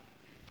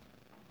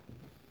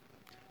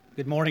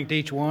Good morning to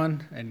each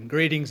one, and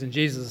greetings in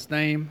Jesus'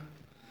 name.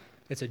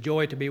 It's a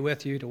joy to be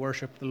with you to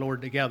worship the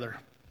Lord together.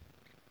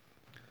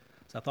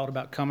 So I thought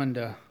about coming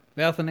to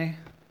Bethany.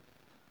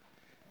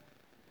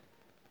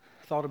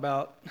 Thought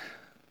about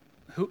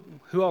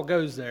who all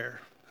goes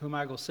there, who am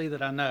I going to see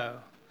that I know.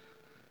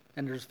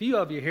 And there's a few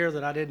of you here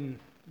that I'd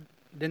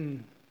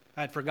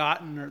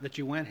forgotten or that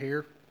you went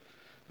here.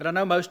 But I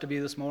know most of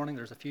you this morning.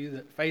 There's a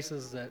few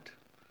faces that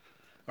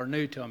are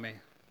new to me.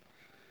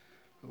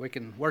 We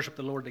can worship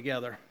the Lord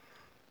together.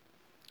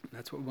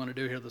 That's what we want to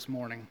do here this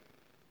morning.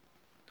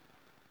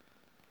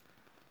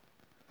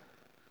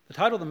 The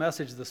title of the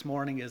message this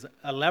morning is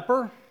A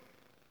Leper,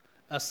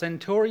 a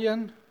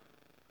Centurion,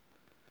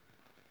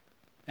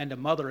 and a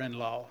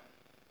Mother-in-Law.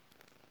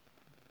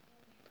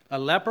 A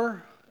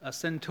leper, a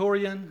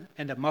centurion,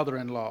 and a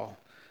mother-in-law.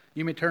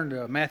 You may turn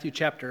to Matthew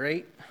chapter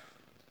 8.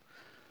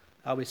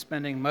 I'll be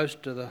spending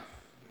most of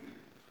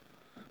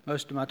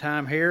my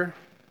time here.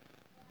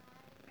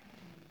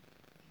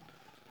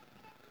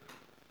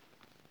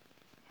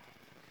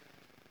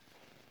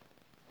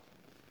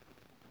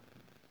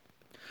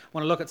 I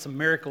want to look at some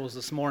miracles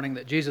this morning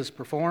that Jesus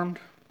performed.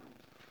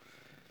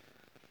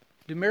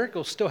 Do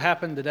miracles still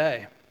happen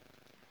today?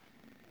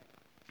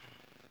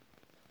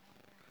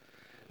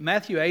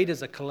 Matthew 8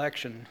 is a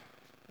collection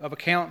of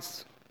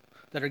accounts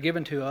that are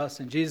given to us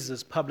in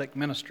Jesus' public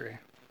ministry.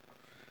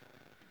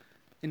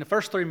 In the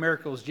first three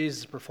miracles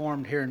Jesus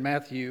performed here in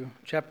Matthew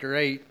chapter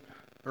 8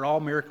 are all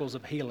miracles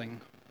of healing.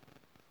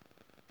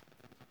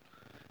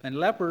 And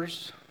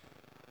lepers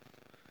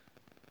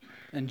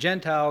and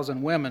Gentiles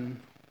and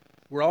women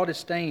were all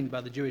disdained by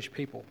the Jewish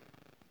people.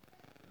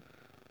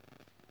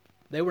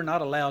 They were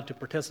not allowed to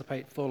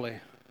participate fully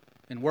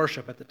in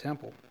worship at the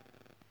temple.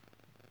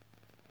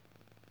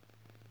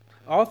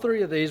 All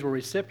three of these were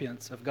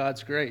recipients of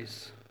God's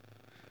grace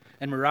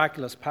and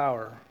miraculous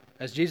power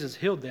as Jesus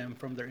healed them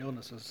from their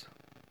illnesses.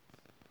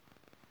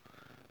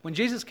 When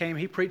Jesus came,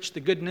 he preached the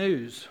good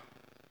news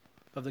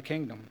of the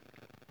kingdom.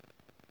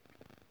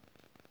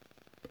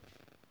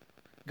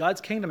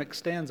 God's kingdom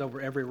extends over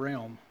every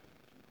realm,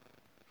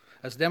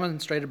 as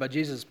demonstrated by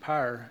Jesus'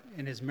 power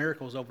in his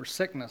miracles over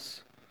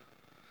sickness,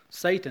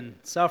 Satan,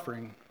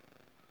 suffering,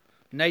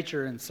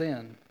 nature, and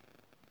sin.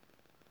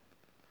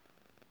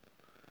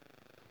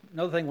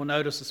 Another thing we'll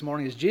notice this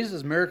morning is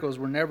Jesus' miracles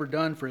were never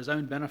done for his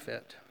own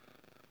benefit,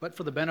 but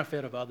for the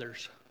benefit of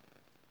others.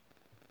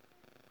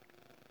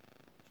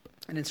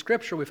 And in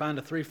Scripture, we find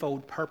a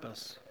threefold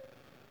purpose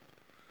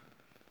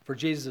for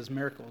Jesus'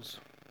 miracles.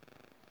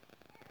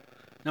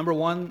 Number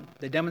one,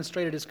 they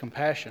demonstrated his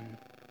compassion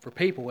for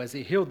people as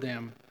he healed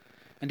them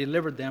and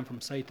delivered them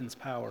from Satan's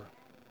power.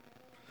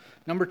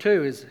 Number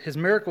two is his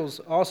miracles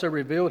also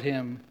revealed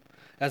him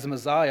as a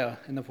Messiah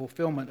in the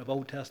fulfillment of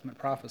Old Testament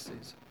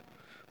prophecies,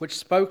 which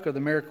spoke of the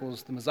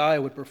miracles the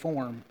Messiah would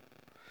perform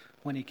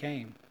when he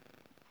came.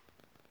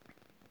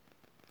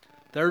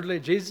 Thirdly,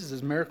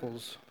 Jesus'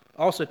 miracles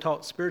also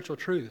taught spiritual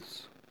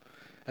truths,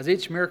 as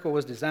each miracle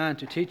was designed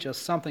to teach us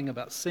something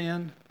about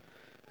sin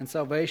and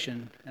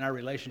salvation and our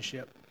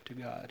relationship to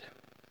God.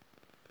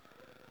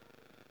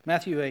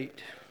 Matthew 8,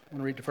 I'm going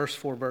to read the first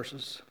 4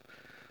 verses.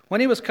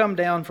 When he was come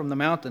down from the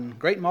mountain,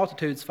 great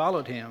multitudes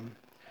followed him.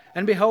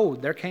 And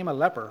behold, there came a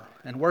leper,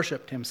 and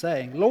worshipped him,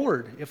 saying,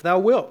 Lord, if thou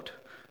wilt,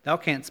 thou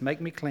canst make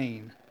me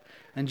clean.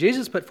 And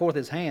Jesus put forth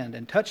his hand,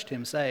 and touched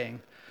him,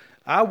 saying,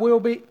 I will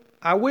be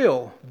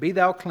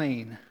thou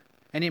clean.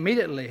 And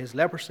immediately his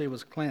leprosy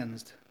was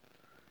cleansed.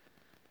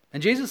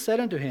 And Jesus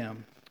said unto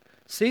him,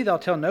 See thou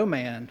tell no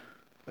man,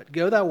 but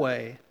go thy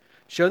way,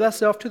 show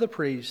thyself to the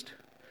priest,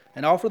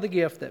 and offer the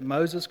gift that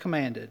Moses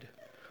commanded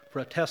for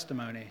a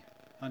testimony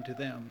unto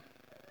them.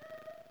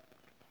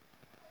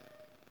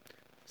 It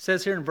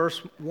says here in verse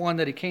 1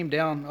 that he came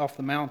down off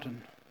the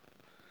mountain.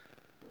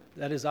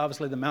 That is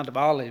obviously the Mount of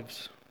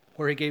Olives,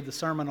 where he gave the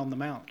Sermon on the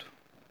Mount.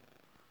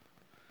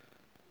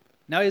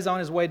 Now he's on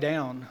his way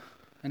down,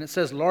 and it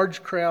says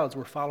large crowds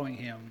were following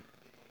him.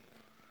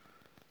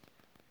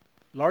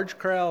 Large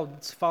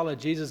crowds followed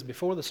Jesus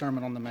before the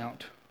Sermon on the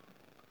Mount.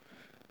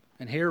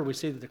 And here we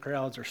see that the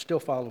crowds are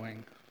still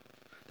following.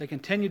 They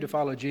continue to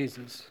follow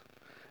Jesus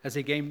as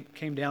he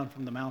came down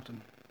from the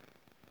mountain.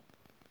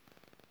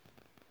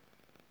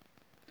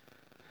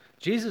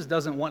 Jesus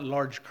doesn't want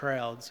large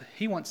crowds.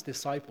 He wants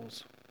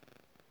disciples.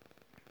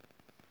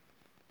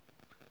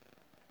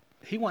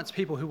 He wants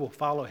people who will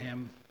follow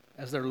him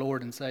as their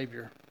Lord and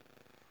Savior.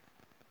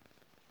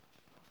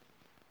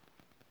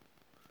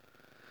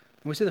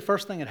 And we see the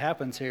first thing that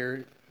happens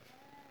here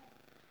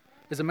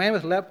is a man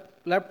with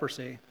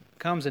leprosy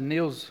comes and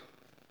kneels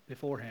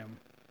before him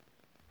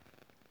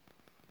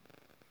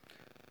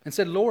and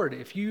said, Lord,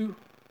 if you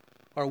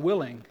are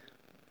willing,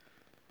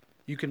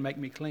 you can make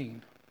me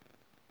clean.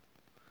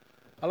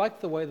 I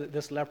like the way that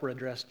this leper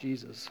addressed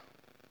Jesus.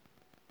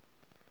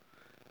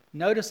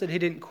 Notice that he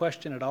didn't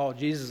question at all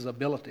Jesus'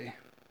 ability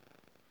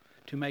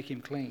to make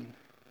him clean.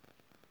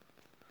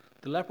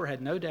 The leper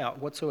had no doubt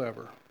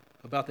whatsoever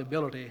about the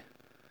ability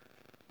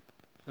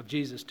of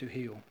Jesus to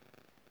heal.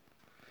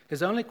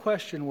 His only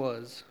question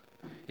was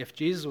if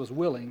Jesus was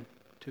willing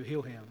to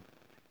heal him.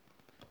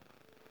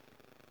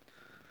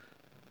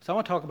 So I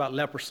want to talk about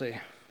leprosy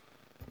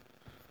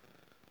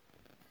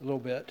a little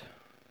bit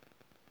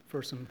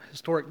for some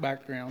historic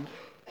background.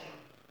 I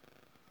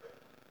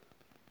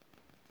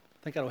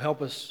think that will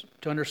help us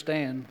to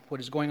understand what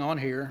is going on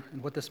here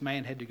and what this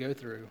man had to go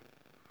through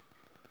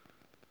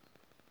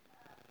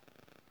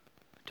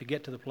to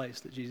get to the place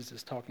that Jesus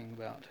is talking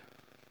about,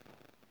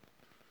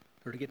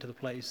 or to get to the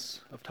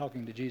place of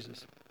talking to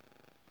Jesus.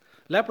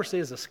 Leprosy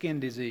is a skin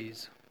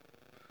disease.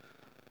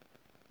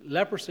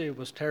 Leprosy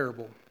was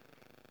terrible.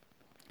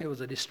 It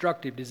was a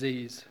destructive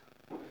disease.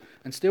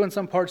 And still in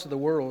some parts of the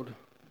world,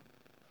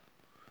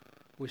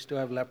 we still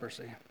have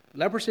leprosy.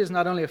 Leprosy has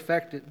not only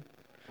affected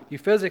you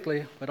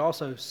physically, but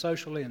also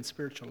socially and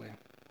spiritually.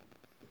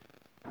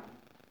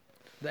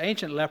 The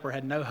ancient leper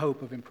had no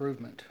hope of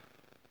improvement.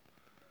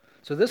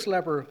 So this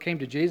leper came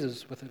to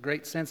Jesus with a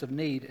great sense of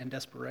need and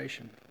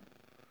desperation.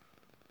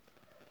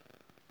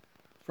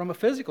 From a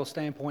physical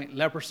standpoint,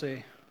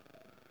 leprosy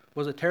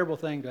was a terrible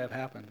thing to have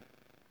happen.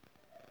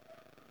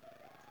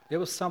 It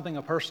was something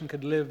a person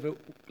could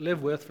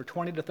live with for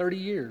 20 to 30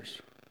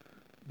 years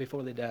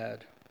before they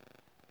died.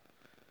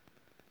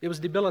 It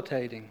was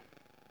debilitating,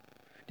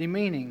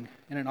 demeaning,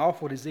 and an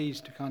awful disease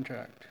to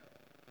contract.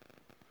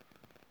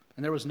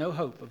 And there was no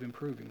hope of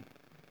improving.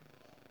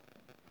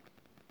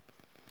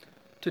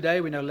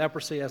 Today we know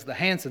leprosy as the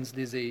Hansen's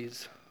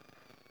disease.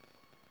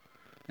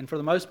 And for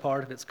the most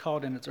part, if it's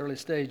caught in its early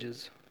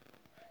stages,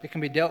 it can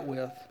be dealt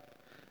with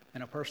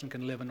and a person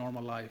can live a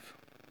normal life.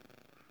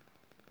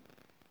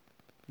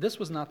 This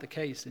was not the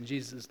case in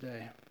Jesus'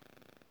 day.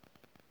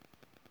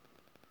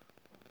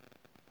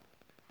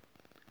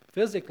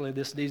 Physically,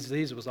 this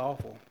disease was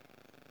awful,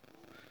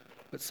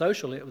 but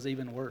socially, it was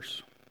even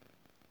worse.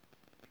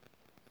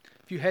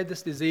 If you had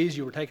this disease,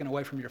 you were taken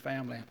away from your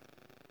family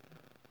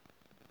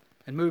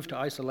and moved to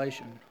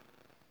isolation,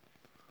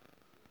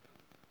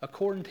 a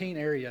quarantine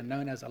area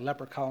known as a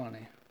leper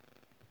colony.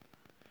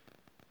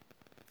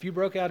 If you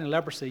broke out in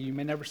leprosy, you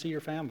may never see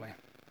your family.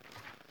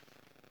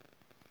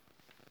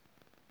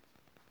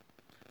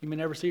 You may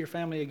never see your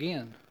family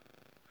again.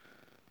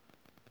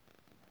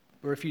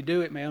 Or if you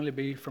do, it may only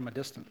be from a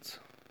distance.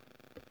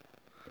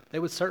 They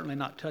would certainly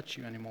not touch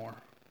you anymore.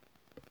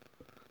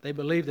 They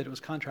believed that it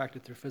was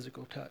contracted through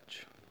physical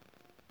touch.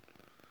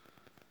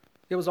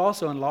 It was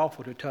also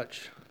unlawful to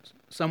touch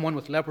someone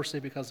with leprosy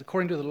because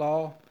according to the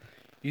law,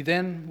 you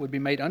then would be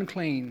made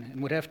unclean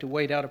and would have to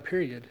wait out a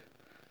period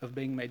of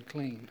being made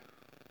clean.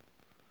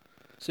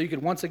 So you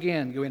could once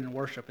again go in and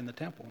worship in the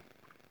temple.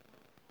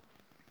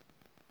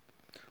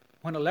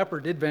 When a leper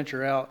did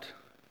venture out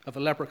of a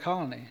leper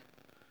colony,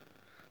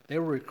 they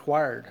were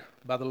required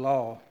by the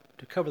law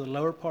to cover the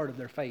lower part of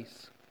their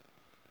face.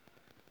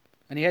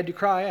 And he had to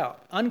cry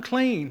out,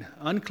 "Unclean,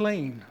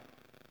 unclean,"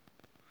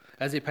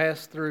 as he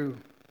passed through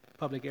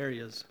public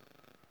areas.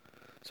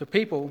 So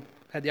people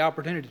had the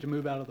opportunity to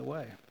move out of the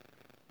way.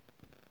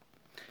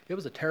 It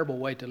was a terrible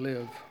way to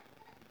live.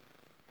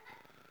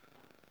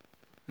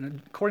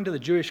 And according to the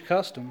Jewish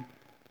custom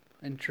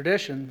and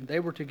tradition, they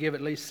were to give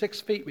at least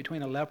 6 feet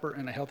between a leper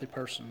and a healthy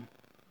person.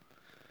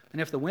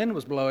 And if the wind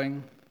was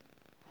blowing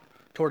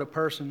toward a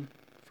person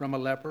from a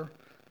leper,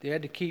 they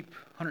had to keep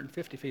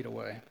 150 feet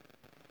away.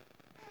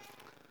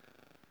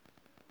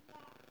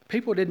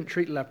 People didn't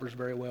treat lepers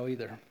very well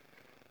either.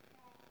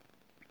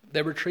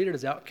 They were treated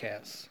as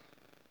outcasts.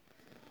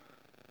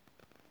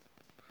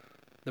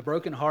 The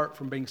broken heart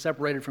from being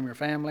separated from your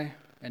family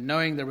and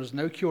knowing there was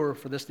no cure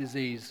for this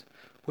disease,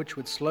 which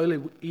would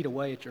slowly eat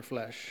away at your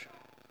flesh,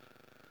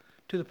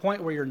 to the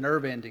point where your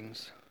nerve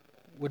endings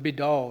would be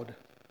dulled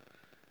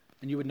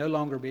and you would no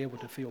longer be able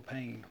to feel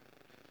pain.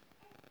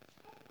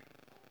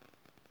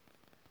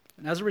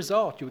 And as a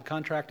result, you would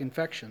contract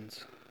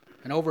infections,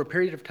 and over a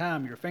period of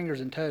time, your fingers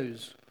and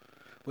toes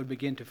would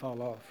begin to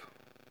fall off.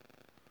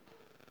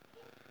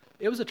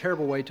 It was a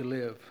terrible way to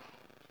live,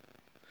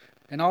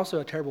 and also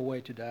a terrible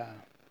way to die.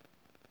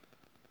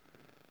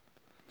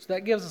 So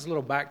that gives us a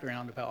little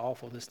background of how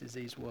awful this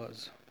disease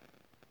was.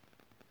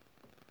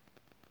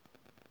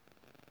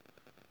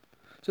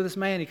 So this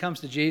man, he comes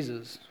to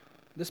Jesus.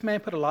 This man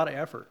put a lot of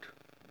effort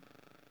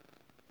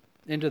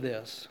into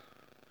this,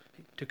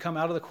 to come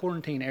out of the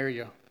quarantine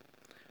area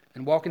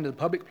and walk into the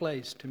public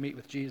place to meet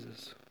with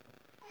Jesus.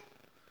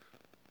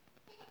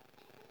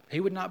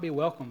 He would not be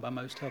welcomed by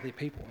most healthy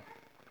people.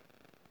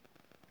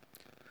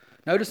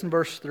 Notice in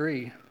verse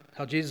 3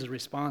 how Jesus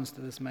responds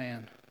to this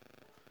man.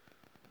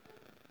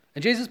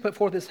 And Jesus put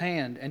forth his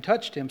hand and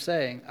touched him,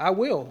 saying, "I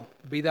will,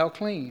 be thou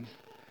clean."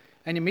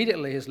 And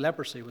immediately his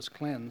leprosy was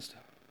cleansed.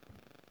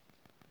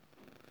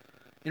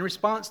 In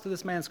response to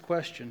this man's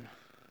question,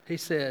 he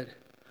said,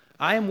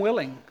 "I am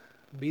willing,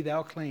 be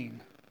thou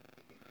clean."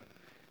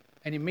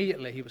 And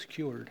immediately he was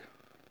cured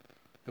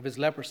of his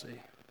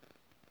leprosy.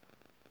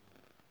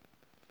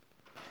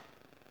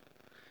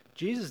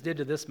 Jesus did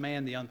to this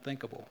man the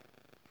unthinkable.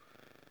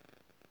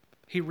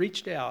 He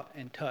reached out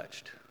and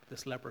touched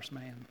this leprous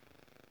man.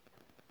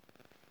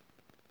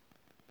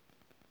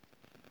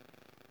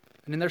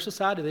 And in their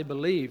society, they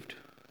believed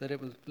that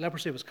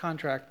leprosy was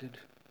contracted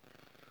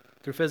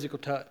through physical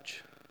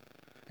touch.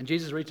 And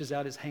Jesus reaches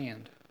out his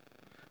hand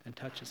and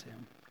touches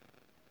him.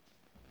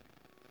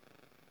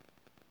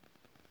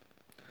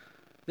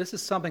 This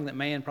is something that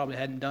man probably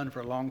hadn't done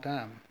for a long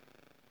time.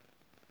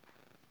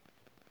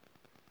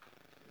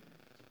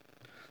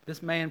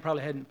 This man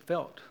probably hadn't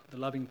felt the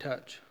loving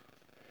touch,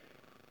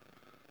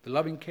 the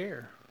loving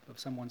care of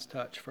someone's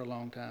touch for a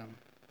long time.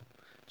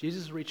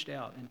 Jesus reached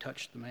out and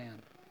touched the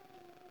man.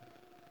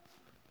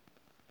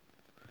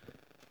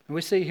 And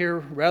we see here,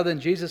 rather than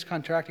Jesus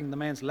contracting the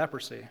man's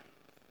leprosy,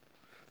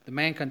 the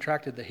man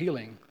contracted the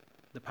healing,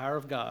 the power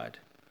of God,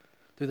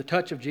 through the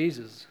touch of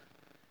Jesus.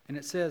 And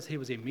it says he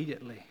was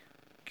immediately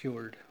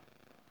cured.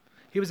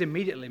 He was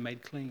immediately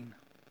made clean.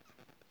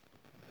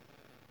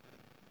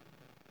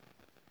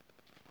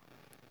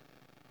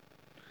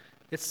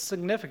 It's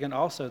significant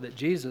also that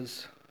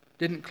Jesus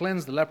didn't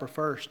cleanse the leper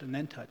first and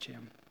then touch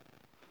him.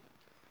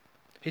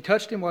 He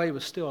touched him while he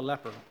was still a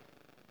leper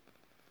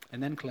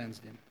and then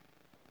cleansed him.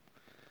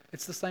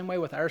 It's the same way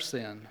with our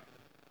sin.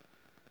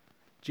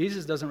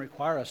 Jesus doesn't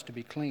require us to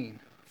be clean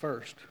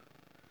first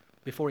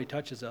before he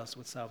touches us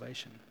with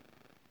salvation.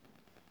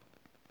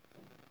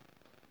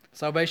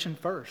 Salvation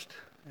first,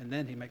 and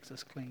then he makes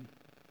us clean.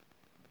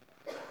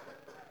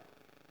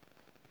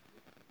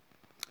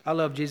 I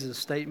love Jesus'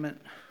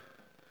 statement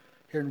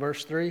here in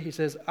verse 3. He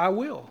says, I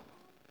will.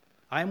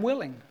 I am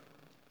willing.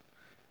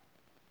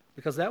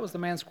 Because that was the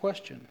man's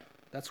question.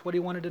 That's what he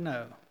wanted to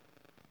know.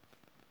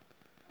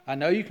 I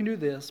know you can do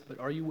this, but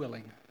are you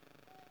willing?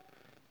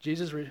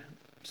 Jesus'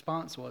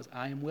 response was,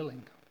 I am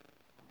willing.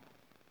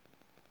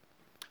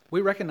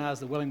 We recognize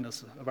the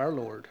willingness of our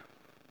Lord.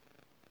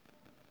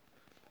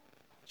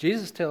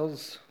 Jesus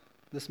tells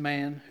this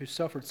man who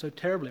suffered so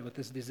terribly with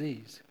this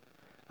disease,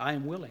 I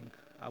am willing,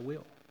 I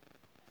will.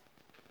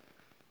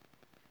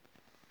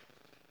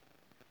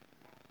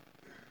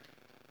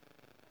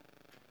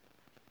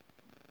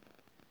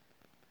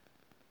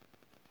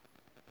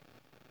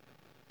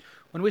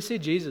 When we see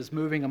Jesus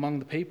moving among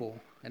the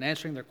people and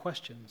answering their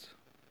questions,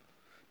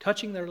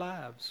 touching their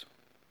lives,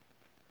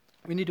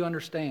 we need to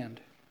understand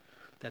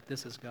that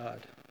this is God.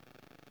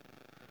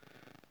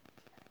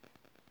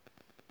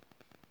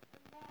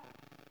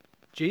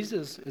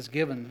 Jesus is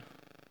given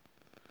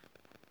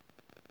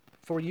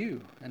for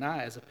you and I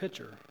as a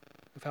picture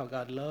of how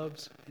God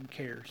loves and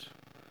cares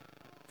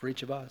for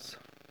each of us.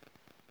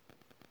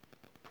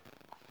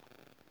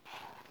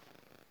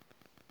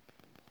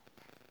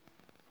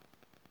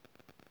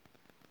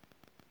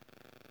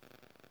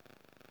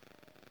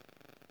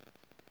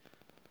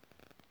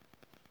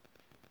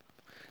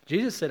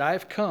 Jesus said, I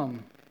have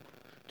come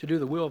to do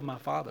the will of my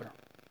Father.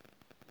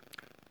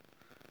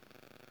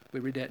 We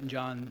read that in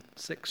John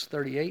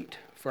 6:38.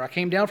 For I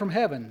came down from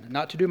heaven,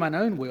 not to do mine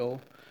own will,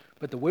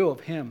 but the will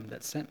of him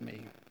that sent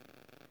me.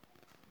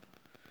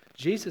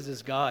 Jesus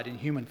is God in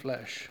human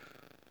flesh.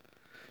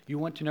 You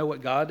want to know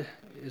what God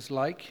is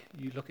like?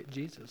 You look at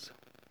Jesus.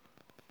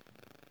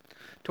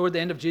 Toward the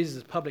end of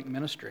Jesus' public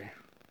ministry,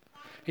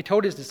 he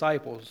told his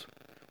disciples,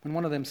 when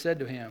one of them said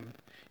to him,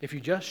 if you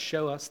just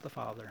show us the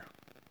Father.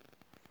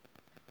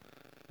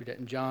 Read that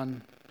in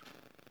John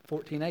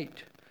 14:8.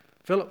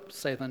 Philip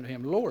saith unto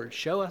him, Lord,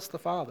 show us the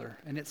Father,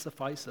 and it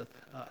sufficeth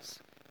us.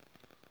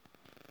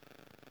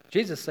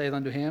 Jesus saith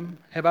unto him,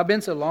 have I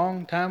been so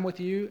long time with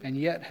you, and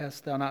yet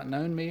hast thou not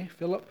known me,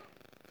 Philip?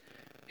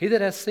 He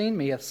that hath seen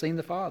me hath seen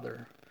the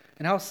Father.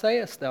 And how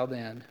sayest thou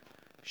then,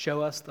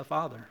 show us the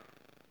Father?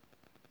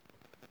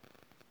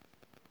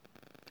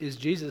 Is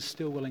Jesus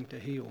still willing to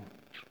heal?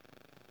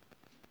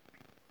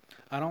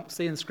 I don't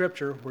see in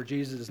Scripture where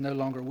Jesus is no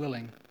longer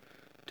willing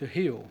to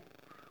heal,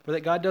 or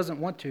that God doesn't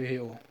want to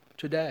heal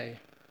today,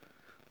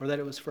 or that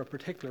it was for a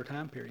particular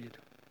time period.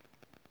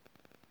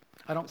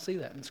 I don't see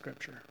that in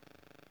Scripture.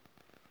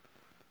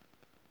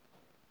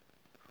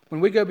 When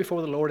we go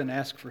before the Lord and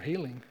ask for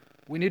healing,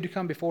 we need to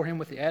come before him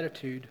with the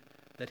attitude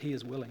that he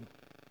is willing.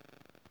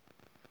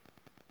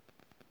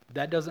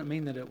 That doesn't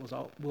mean that it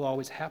will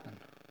always happen,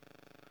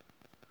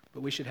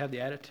 but we should have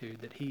the attitude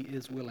that he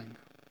is willing.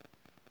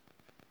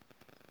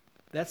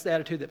 That's the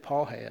attitude that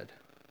Paul had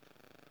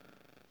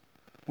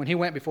when he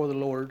went before the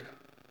Lord,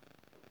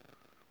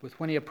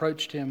 when he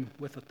approached him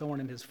with a thorn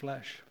in his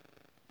flesh.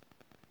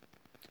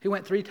 He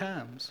went 3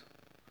 times.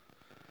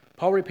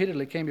 Paul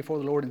repeatedly came before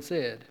the Lord and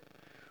said,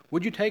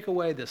 would you take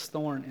away this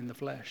thorn in the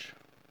flesh?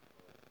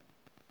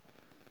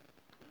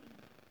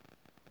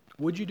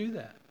 Would you do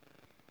that?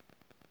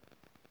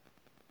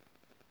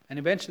 And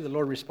eventually the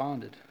Lord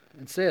responded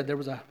and said there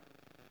was a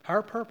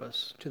higher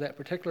purpose to that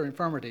particular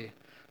infirmity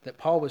that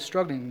Paul was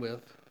struggling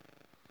with.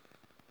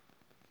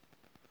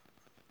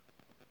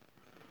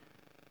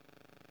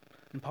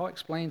 And Paul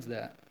explains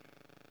that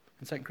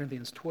in 2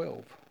 Corinthians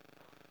 12.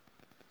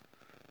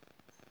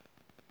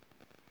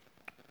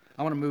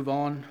 I want to move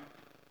on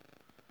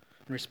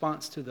in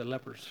response to the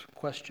leper's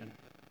question.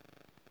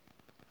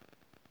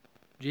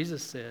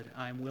 Jesus said,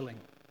 I am willing.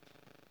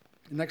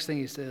 The next thing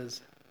he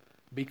says,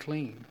 be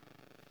clean.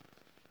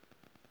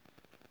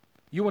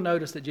 You will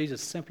notice that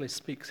Jesus simply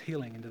speaks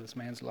healing into this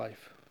man's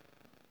life.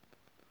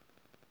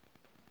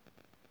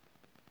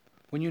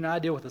 When you and I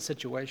deal with a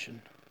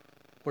situation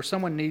where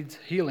someone needs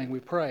healing, we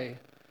pray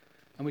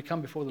and we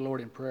come before the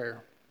Lord in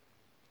prayer.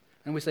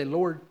 And we say,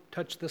 Lord,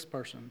 touch this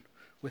person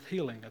with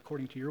healing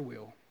according to your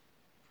will.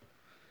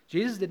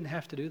 Jesus didn't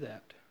have to do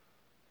that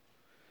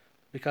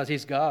because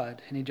he's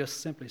God and he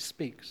just simply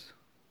speaks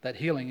that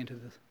healing into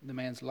the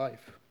man's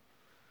life.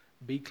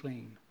 Be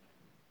clean.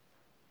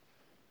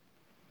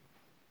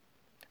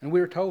 And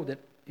we are told that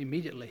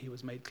immediately he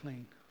was made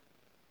clean.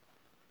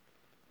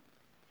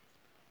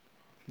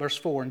 Verse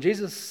 4, And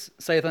Jesus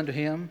saith unto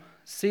him,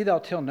 See thou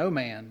tell no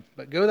man,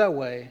 but go thy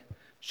way,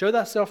 show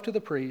thyself to the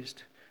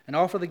priest, and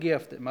offer the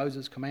gift that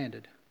Moses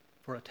commanded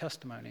for a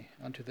testimony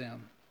unto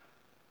them.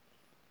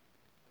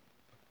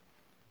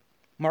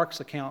 Mark's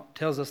account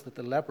tells us that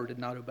the leper did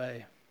not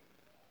obey.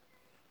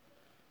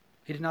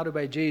 He did not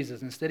obey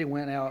Jesus. Instead, he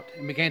went out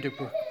and began to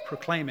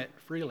proclaim it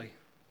freely.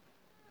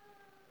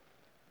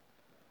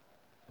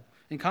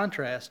 In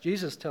contrast,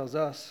 Jesus tells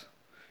us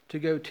to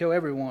go tell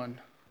everyone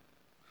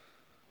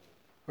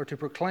or to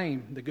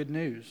proclaim the good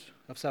news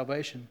of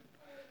salvation,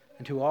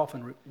 and too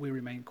often we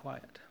remain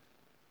quiet.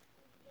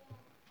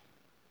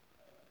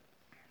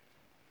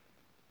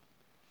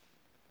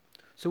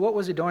 So what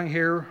was he doing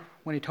here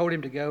when he told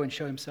him to go and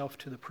show himself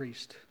to the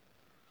priest?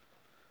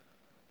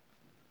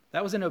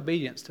 That was in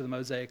obedience to the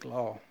Mosaic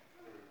law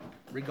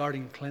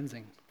regarding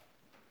cleansing.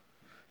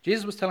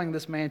 Jesus was telling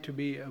this man to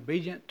be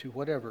obedient to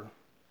whatever,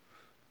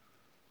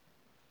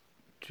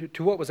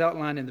 to what was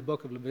outlined in the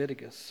book of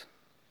Leviticus.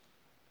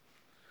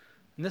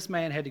 And this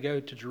man had to go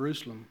to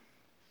Jerusalem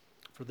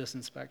for this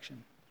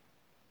inspection.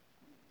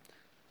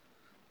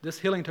 This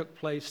healing took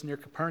place near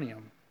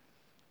Capernaum.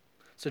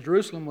 So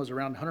Jerusalem was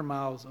around 100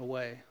 miles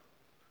away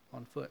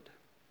on foot.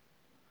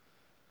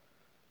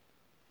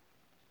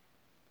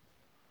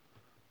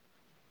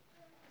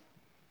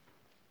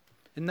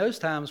 In those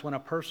times when a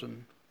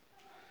person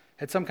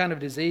had some kind of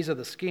disease of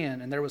the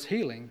skin and there was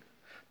healing,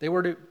 they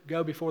were to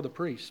go before the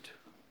priest.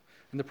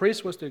 And the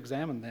priest was to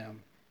examine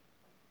them.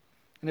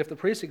 And if the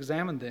priest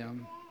examined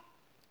them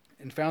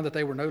and found that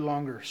they were no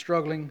longer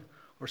struggling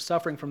or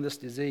suffering from this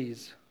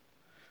disease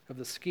of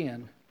the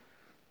skin,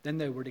 then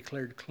they were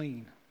declared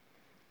clean.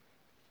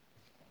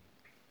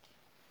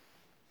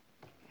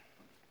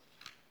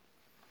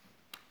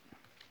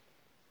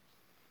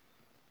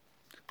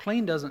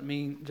 Clean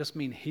doesn't just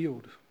mean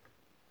healed.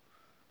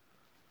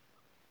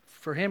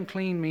 For him,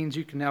 clean means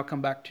you can now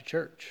come back to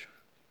church.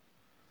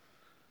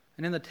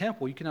 And in the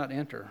temple, you cannot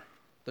enter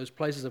those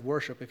places of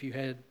worship if you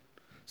had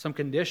some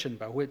condition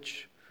by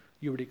which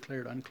you were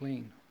declared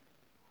unclean.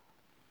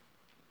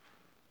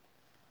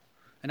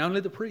 And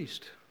only the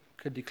priest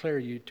could declare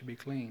you to be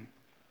clean.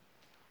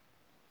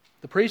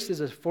 The priest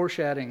is a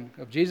foreshadowing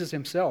of Jesus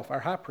himself,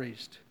 our high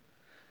priest.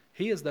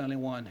 He is the only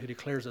one who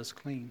declares us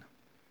clean.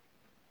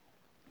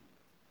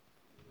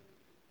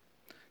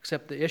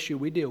 Except the issue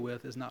we deal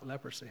with is not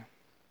leprosy.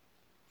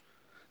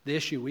 The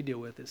issue we deal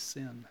with is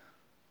sin.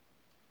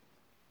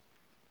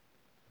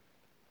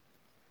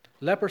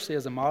 Leprosy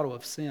is a model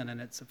of sin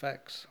and its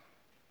effects.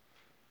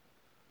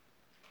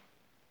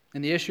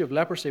 In the issue of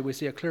leprosy, we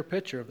see a clear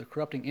picture of the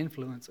corrupting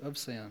influence of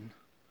sin.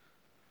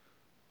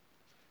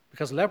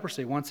 Because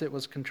leprosy, once it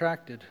was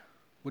contracted,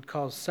 would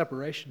cause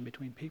separation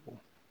between people.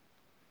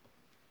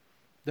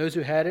 Those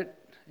who had it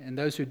and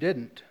those who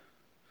didn't.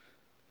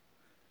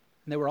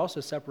 And they were also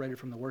separated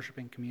from the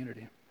worshiping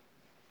community.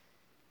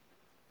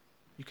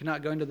 You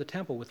cannot go into the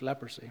temple with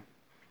leprosy.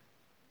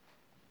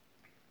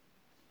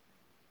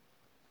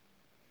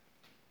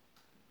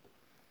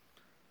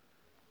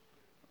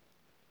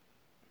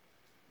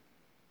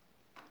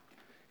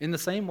 In the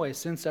same way,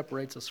 sin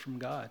separates us from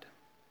God.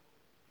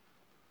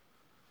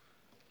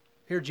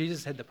 Here,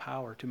 Jesus had the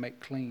power to make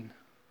clean.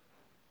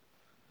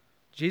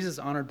 Jesus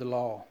honored the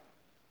law.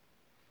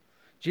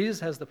 Jesus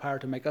has the power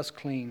to make us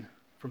clean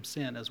from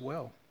sin as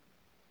well.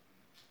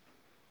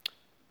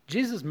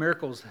 Jesus'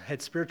 miracles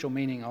had spiritual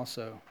meaning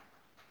also.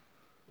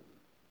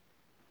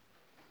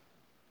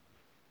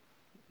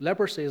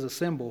 Leprosy is a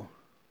symbol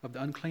of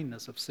the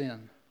uncleanness of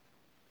sin.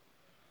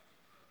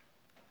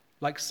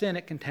 Like sin,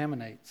 it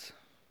contaminates.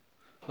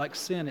 Like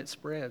sin, it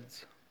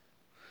spreads.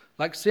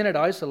 Like sin, it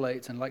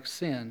isolates. And like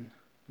sin,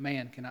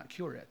 man cannot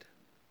cure it.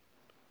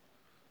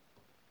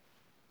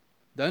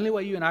 The only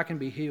way you and I can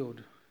be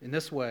healed in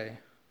this way,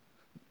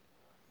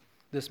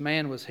 this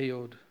man was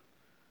healed,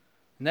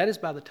 and that is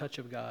by the touch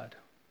of God.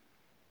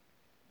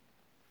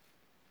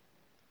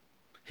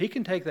 He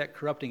can take that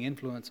corrupting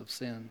influence of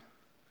sin,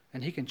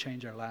 and he can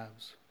change our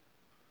lives.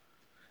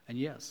 And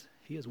yes,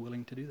 he is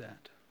willing to do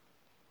that.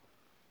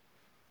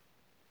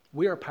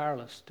 We are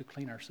powerless to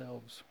clean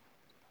ourselves.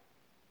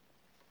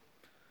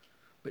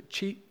 But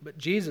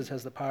Jesus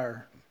has the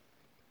power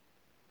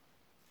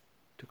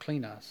to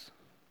clean us,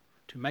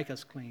 to make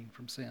us clean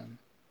from sin.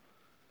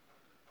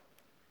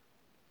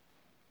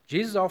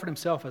 Jesus offered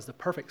himself as the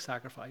perfect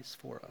sacrifice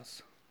for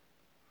us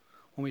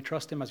when we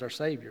trust him as our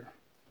Savior.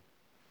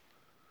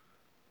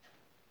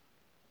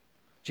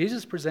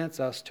 Jesus presents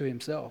us to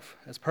himself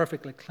as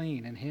perfectly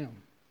clean in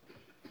him.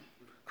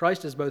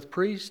 Christ is both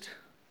priest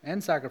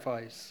and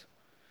sacrifice,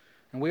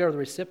 and we are the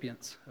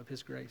recipients of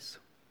his grace.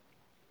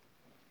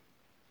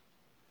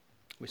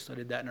 We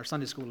studied that in our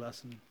Sunday school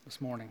lesson this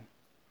morning.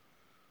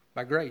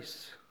 By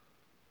grace,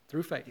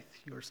 through faith,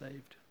 you are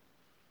saved.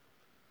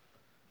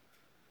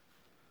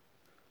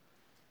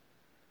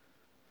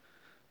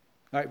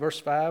 All right, verse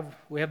 5,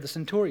 we have the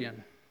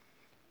centurion.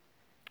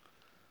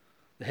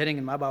 The heading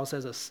in my Bible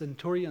says, a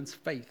centurion's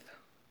faith.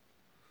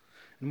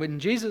 And when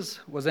Jesus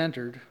was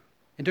entered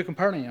into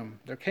Capernaum,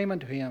 there came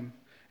unto him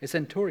a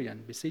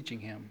centurion beseeching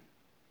him.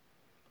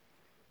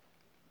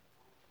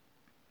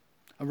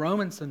 A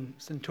Roman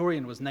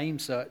centurion was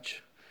named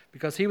such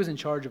because he was in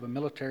charge of a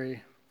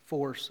military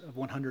force of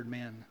 100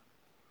 men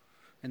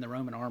in the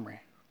Roman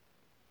army.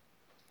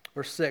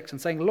 Verse 6,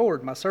 and saying,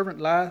 Lord, my servant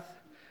lieth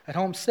at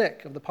home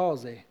sick of the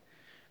palsy,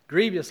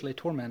 grievously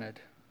tormented.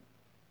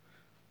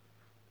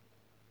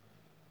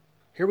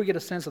 Here we get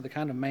a sense of the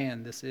kind of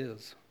man this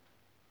is.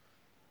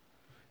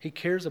 He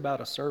cares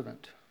about a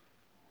servant.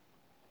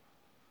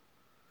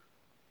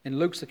 In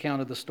Luke's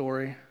account of the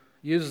story,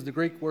 uses the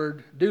Greek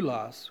word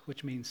doulos,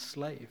 which means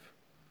slave.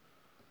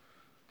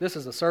 This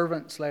is a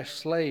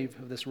servant/slave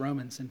of this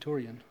Roman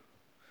centurion.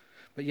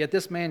 But yet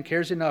this man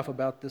cares enough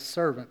about this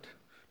servant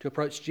to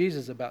approach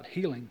Jesus about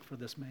healing for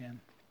this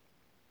man.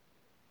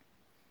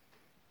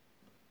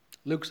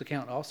 Luke's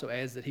account also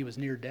adds that he was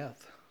near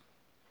death.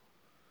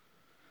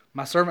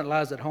 My servant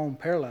lies at home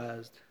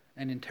paralyzed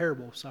and in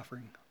terrible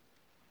suffering.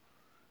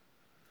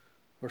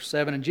 Verse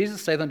 7, and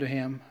Jesus saith unto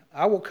him,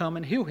 I will come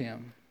and heal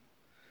him.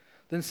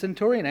 Then the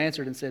centurion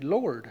answered and said,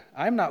 Lord,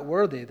 I am not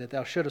worthy that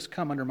thou shouldest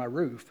come under my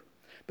roof,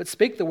 but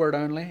speak the word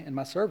only, and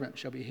my servant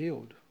shall be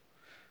healed.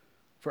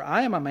 For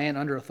I am a man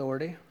under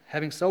authority,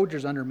 having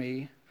soldiers under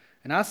me,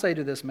 and I say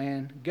to this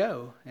man,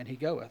 Go, and he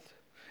goeth,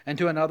 and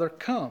to another,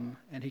 Come,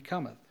 and he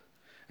cometh,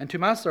 and to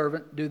my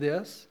servant, Do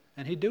this,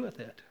 and he doeth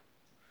it.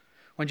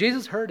 When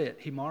Jesus heard it,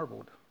 he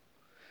marveled,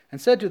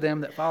 and said to them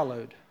that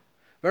followed,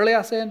 Verily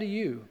I say unto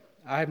you,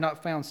 I have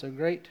not found so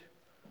great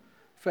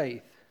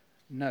faith,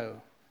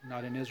 no,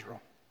 not in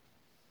Israel.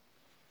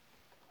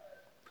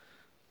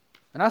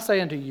 And I say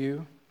unto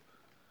you,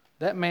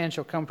 that many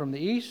shall come from the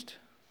east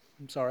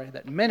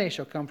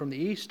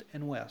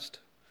and west,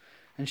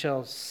 and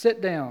shall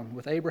sit down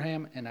with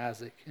Abraham and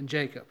Isaac and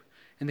Jacob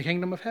in the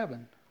kingdom of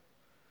heaven.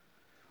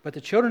 But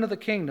the children of the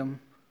kingdom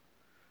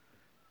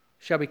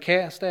shall be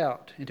cast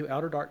out into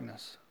outer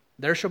darkness.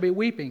 There shall be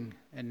weeping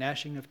and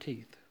gnashing of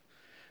teeth.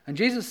 And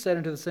Jesus said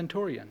unto the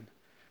centurion,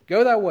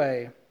 Go thy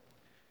way,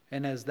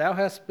 and as thou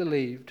hast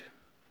believed,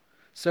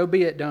 so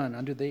be it done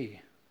unto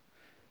thee.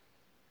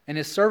 And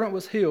his servant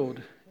was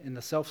healed in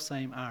the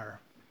selfsame hour.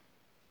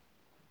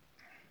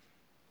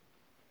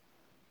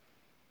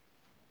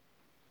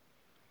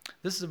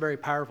 This is a very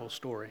powerful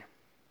story.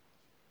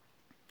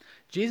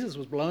 Jesus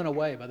was blown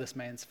away by this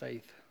man's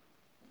faith.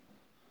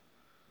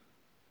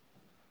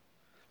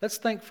 Let's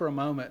think for a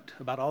moment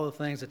about all the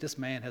things that this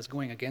man has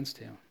going against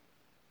him.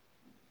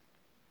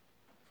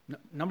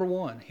 Number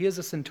one, he is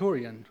a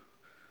centurion,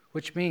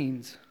 which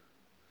means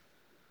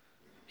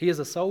he is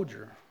a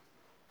soldier.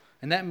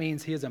 And that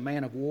means he is a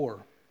man of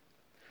war.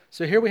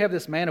 So here we have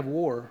this man of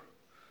war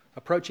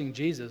approaching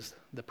Jesus,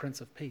 the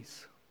Prince of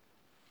Peace.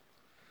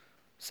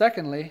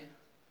 Secondly,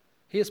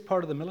 he is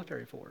part of the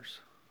military force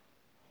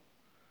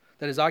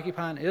that is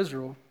occupying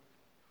Israel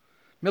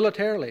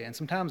militarily and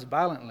sometimes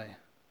violently.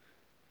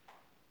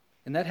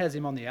 And that has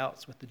him on the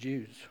outs with the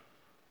Jews.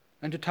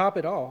 And to top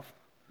it off,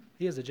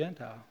 he is a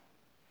Gentile.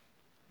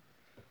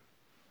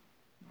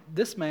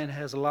 This man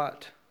has a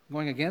lot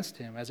going against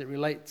him as it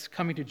relates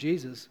coming to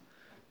Jesus,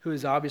 who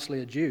is obviously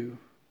a Jew,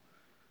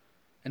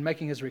 and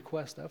making his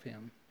request of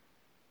him.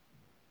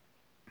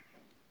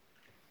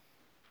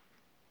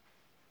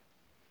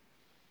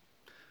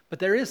 But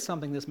there is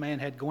something this man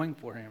had going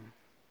for him.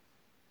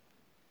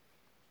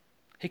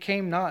 He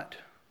came not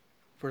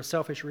for a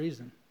selfish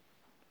reason,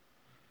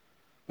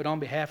 but on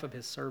behalf of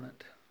his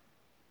servant.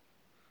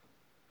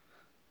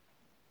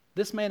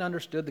 This man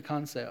understood the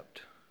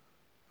concept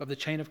of the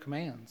chain of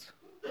commands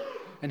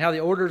and how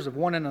the orders of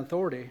one in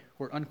authority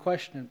were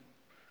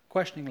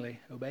unquestioningly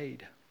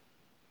obeyed.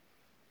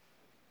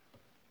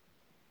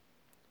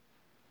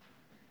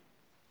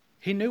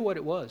 He knew what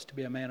it was to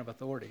be a man of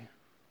authority.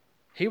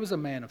 He was a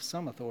man of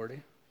some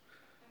authority.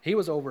 He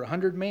was over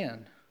 100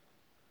 men.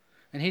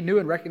 And he knew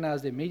and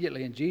recognized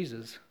immediately in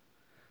Jesus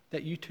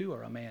that you too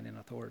are a man in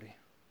authority.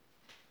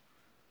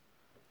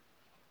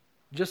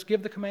 Just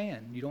give the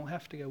command. You don't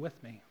have to go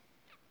with me.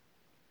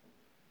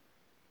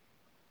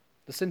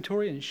 The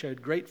centurion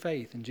showed great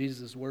faith in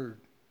Jesus' word.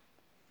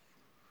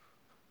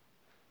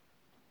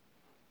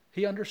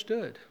 He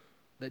understood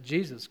that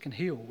Jesus can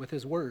heal with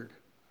his word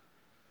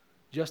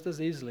just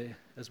as easily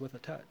as with a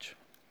touch.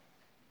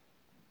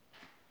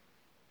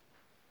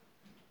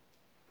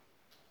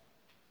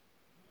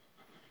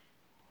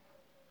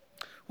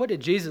 What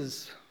did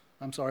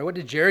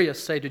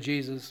Jairus say to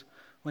Jesus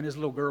when his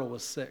little girl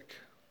was sick?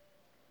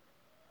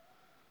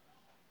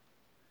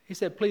 He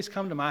said, Please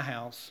come to my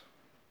house,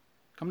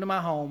 come to my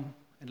home,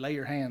 and lay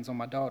your hands on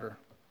my daughter.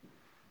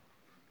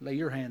 Lay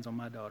your hands on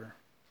my daughter.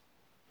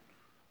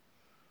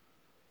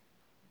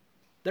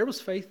 There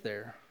was faith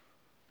there,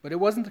 but it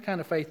wasn't the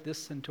kind of faith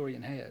this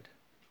centurion had.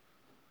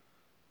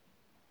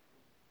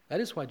 That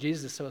is why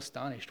Jesus is so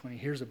astonished when he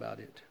hears about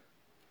it.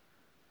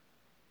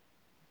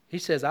 He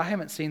says, I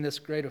haven't seen this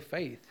great of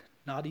faith,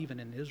 not even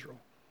in Israel.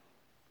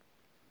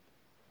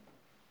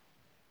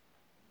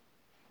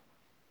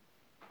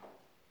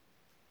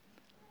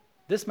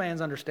 This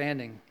man's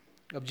understanding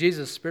of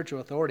Jesus' spiritual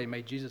authority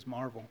made Jesus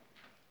marvel.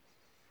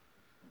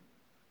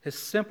 His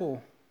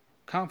simple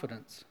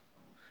confidence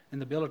in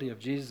the ability of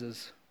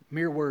Jesus'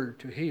 mere word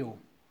to heal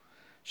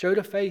showed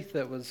a faith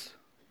that was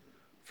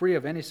free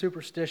of any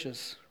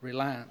superstitious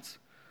reliance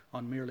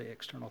on merely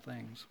external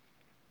things.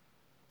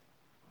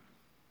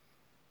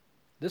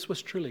 This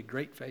was truly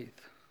great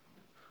faith,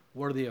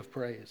 worthy of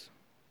praise.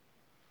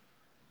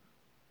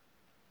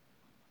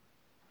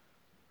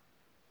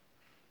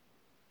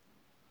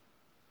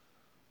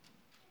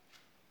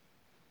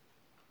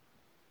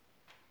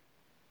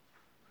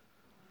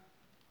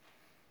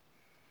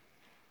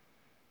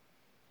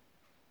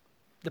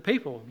 The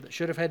people that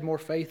should have had more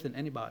faith than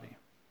anybody,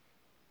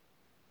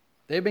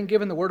 they've been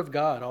given the Word of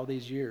God all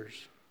these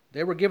years.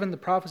 They were given the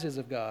prophecies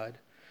of God,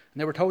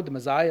 and they were told the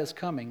Messiah is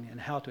coming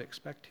and how to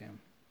expect him.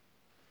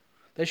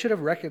 They should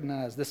have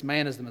recognized this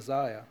man as the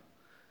Messiah,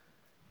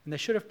 and they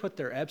should have put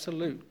their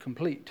absolute,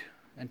 complete,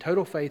 and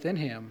total faith in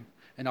him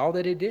and all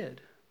that he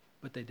did,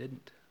 but they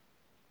didn't.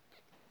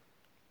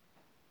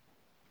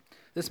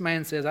 This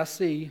man says, I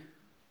see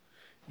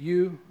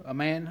you, a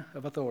man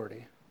of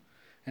authority,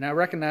 and I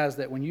recognize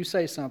that when you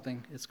say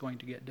something, it's going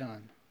to get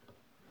done.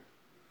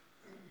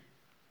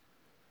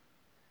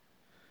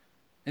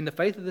 In the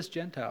faith of this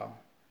Gentile,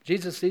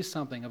 Jesus sees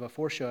something of a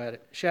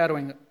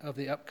foreshadowing of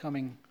the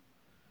upcoming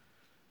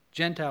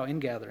Gentile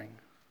ingathering,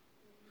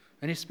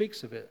 and he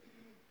speaks of it.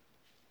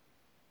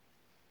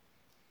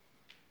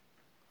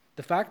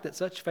 The fact that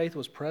such faith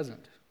was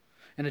present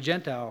in a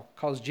Gentile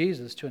caused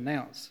Jesus to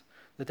announce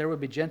that there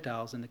would be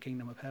Gentiles in the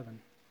kingdom of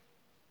heaven.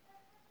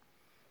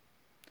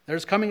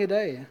 There's coming a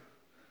day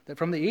that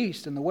from the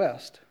east and the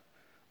west,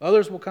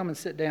 others will come and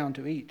sit down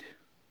to eat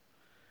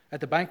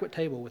at the banquet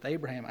table with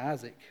Abraham,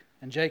 Isaac,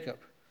 and Jacob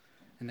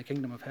in the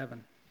kingdom of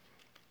heaven.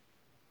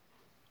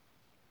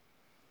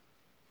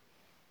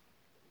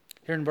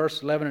 Here in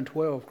verse 11 and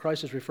 12,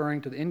 Christ is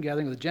referring to the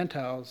ingathering of the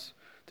Gentiles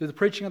through the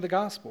preaching of the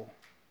gospel,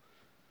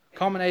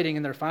 culminating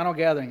in their final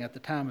gathering at the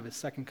time of his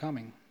second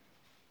coming.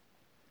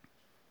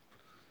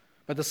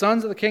 But the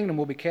sons of the kingdom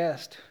will be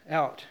cast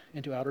out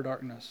into outer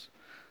darkness.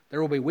 There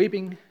will be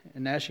weeping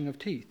and gnashing of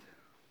teeth.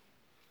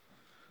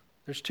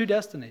 There's two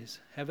destinies,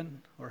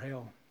 heaven or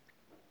hell.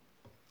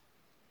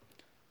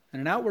 And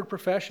an outward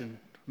profession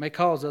may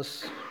cause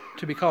us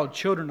to be called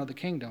children of the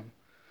kingdom.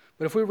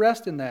 But if we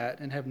rest in that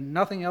and have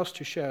nothing else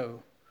to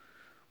show,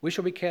 we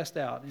shall be cast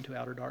out into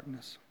outer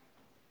darkness.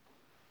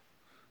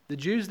 The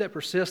Jews that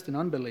persist in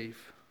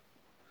unbelief,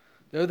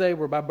 though they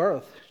were by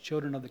birth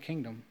children of the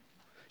kingdom,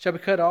 shall be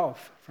cut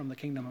off from the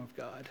kingdom of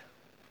God.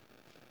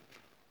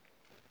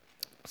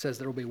 It says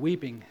there will be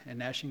weeping and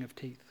gnashing of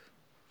teeth.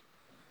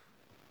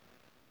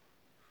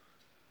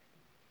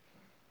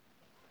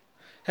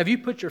 Have you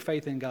put your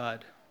faith in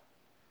God?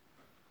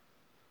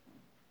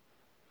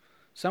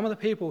 Some of the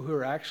people who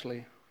are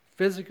actually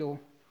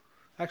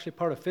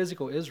part of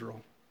physical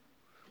Israel,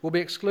 will be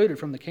excluded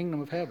from the kingdom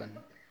of heaven.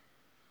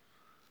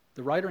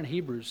 The writer in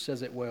Hebrews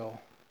says it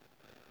well.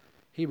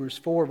 Hebrews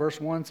 4 verse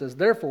 1 says,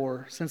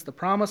 Therefore, since the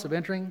promise of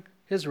entering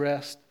his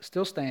rest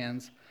still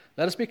stands,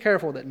 let us be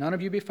careful that none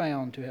of you be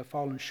found to have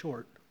fallen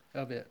short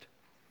of it.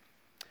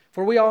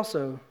 For we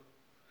also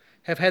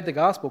have had the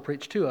gospel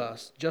preached to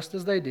us, just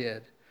as they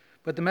did,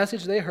 but the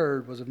message they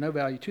heard was of no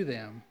value to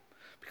them,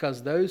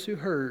 because those who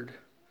heard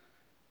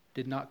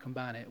did not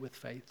combine it with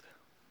faith.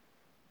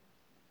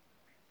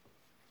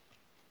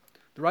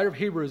 The writer of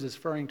Hebrews is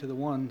referring to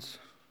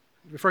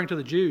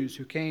the Jews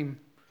who came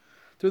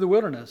through the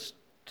wilderness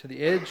to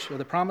the edge of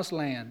the promised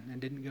land and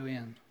didn't go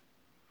in.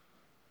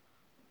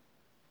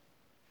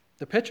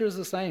 The picture is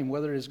the same,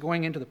 whether it is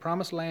going into the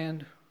promised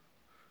land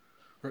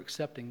or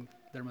accepting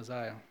their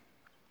Messiah.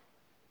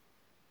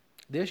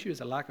 The issue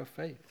is a lack of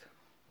faith.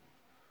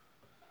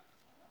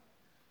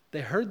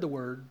 They heard the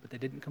word, but they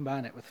didn't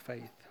combine it with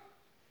faith.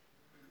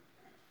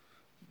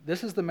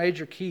 This is the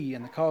major key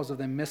and the cause of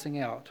them missing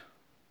out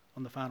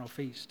on the final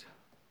feast.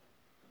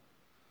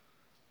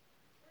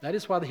 That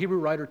is why the Hebrew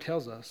writer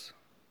tells us,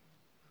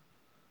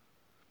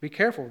 be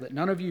careful that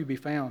none of you be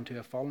found to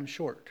have fallen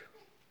short.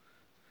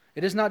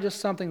 It is not just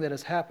something that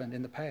has happened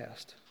in the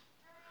past.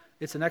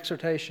 It's an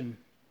exhortation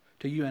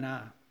to you and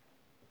I.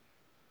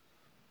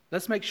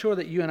 Let's make sure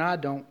that you and I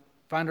don't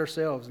find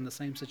ourselves in the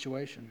same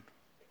situation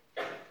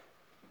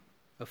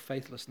of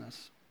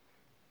faithlessness,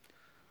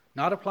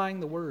 not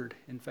applying the word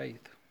in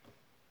faith.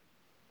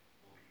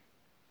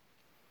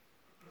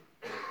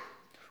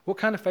 What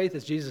kind of faith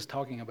is Jesus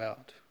talking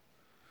about?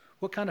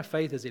 What kind of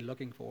faith is he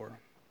looking for?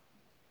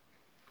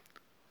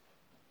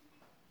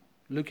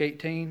 Luke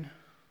 18,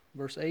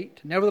 verse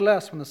 8,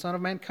 Nevertheless, when the Son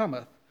of Man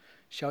cometh,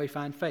 shall he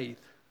find faith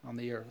on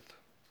the earth?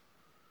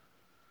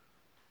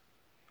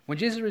 When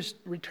Jesus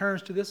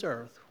returns to this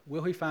earth,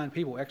 will he find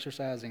people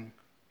exercising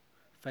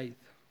faith?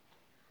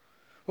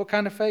 What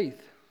kind of faith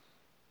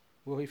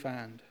will he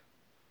find?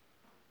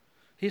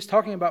 He's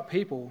talking about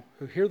people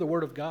who hear the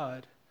word of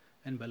God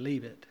and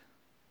believe it.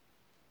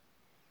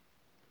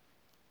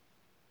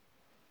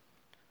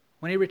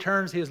 When he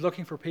returns, he is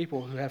looking for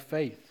people who have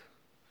faith.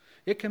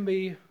 It can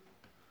be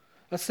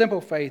a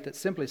simple faith that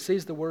simply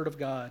sees the word of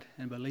God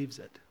and believes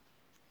it.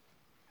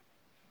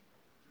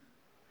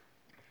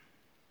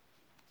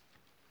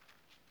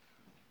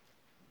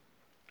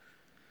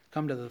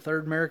 Come to the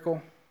third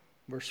miracle,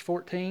 verse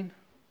 14,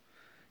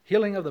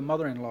 healing of the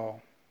mother-in-law.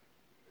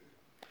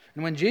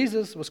 And when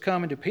Jesus was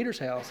come into Peter's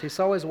house, he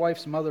saw his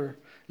wife's mother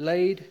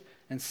laid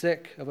and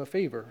sick of a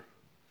fever.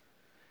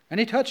 And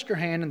he touched her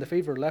hand, and the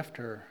fever left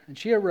her. And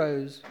she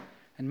arose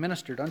and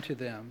ministered unto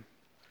them,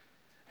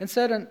 and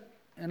said,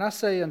 and I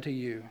say unto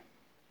you,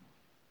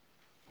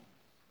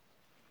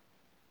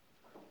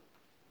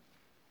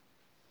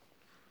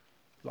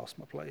 lost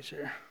my place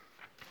here.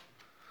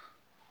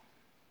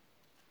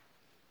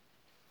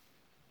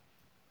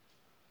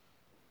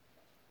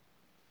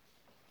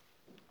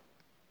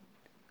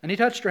 And he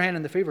touched her hand,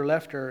 and the fever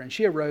left her, and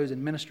she arose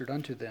and ministered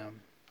unto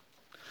them.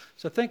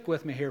 So think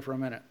with me here for a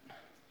minute.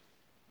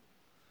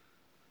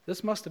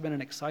 This must have been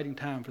an exciting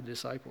time for the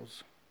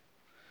disciples.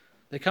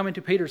 They come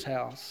into Peter's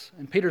house,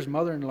 and Peter's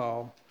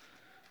mother-in-law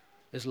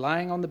is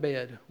lying on the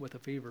bed with a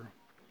fever.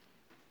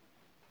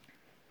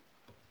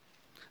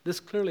 This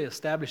clearly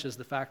establishes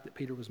the fact that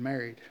Peter was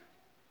married.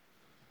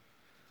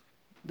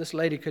 This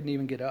lady couldn't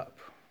even get up.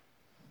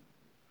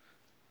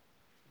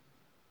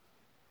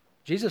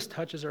 Jesus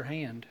touches her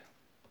hand.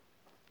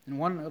 In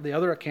one of the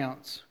other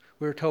accounts,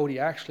 we are told he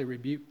actually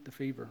rebuked the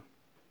fever.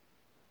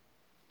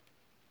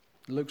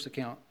 In Luke's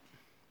account,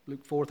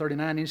 Luke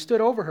 4:39, he stood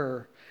over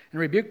her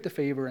and rebuked the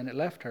fever, and it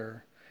left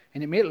her.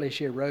 And immediately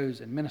she arose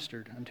and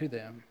ministered unto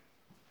them.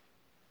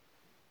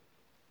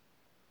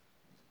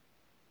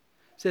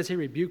 It says he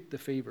rebuked the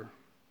fever,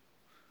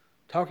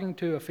 talking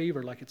to a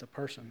fever like it's a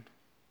person.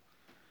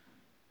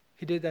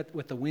 He did that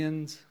with the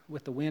wind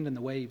and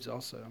the waves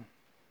also.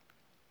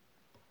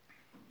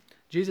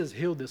 Jesus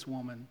healed this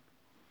woman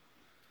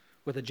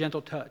with a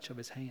gentle touch of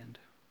his hand.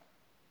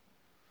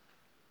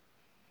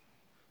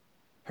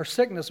 Her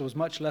sickness was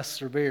much less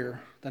severe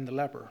than the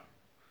leper,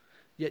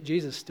 yet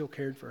Jesus still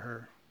cared for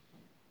her.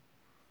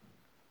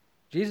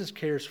 Jesus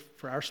cares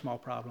for our small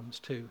problems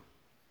too.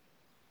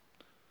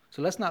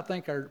 So let's not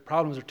think our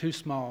problems are too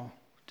small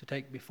to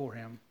take before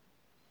him.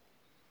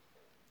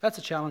 That's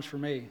a challenge for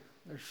me.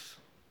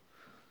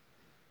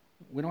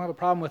 We don't have a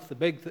problem with the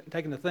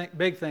taking the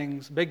big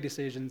things, big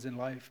decisions in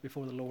life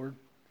before the Lord.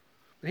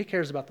 But he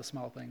cares about the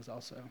small things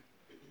also.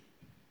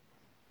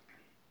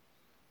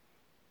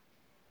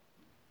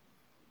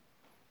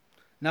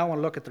 Now I want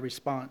to look at the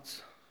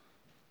response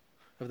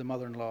of the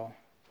mother-in-law.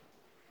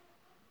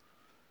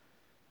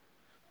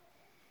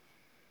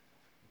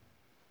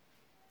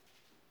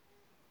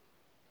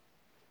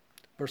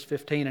 Verse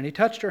 15, and he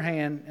touched her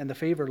hand, and the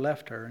fever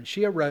left her, and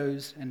she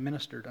arose and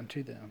ministered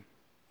unto them.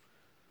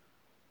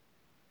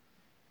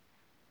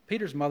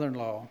 Peter's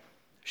mother-in-law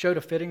showed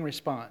a fitting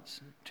response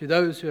to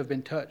those who have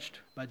been touched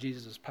by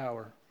Jesus'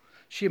 power.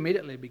 She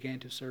immediately began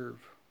to serve.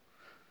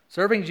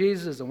 Serving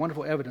Jesus is a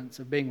wonderful evidence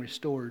of being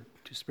restored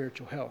to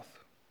spiritual health.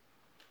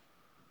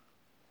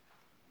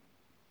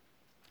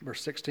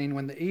 Verse 16,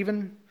 when the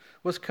even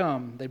was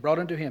come, they brought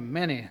unto him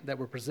many that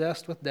were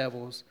possessed with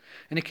devils,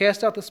 and he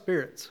cast out the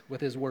spirits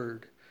with his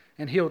word,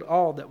 and healed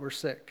all that were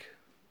sick.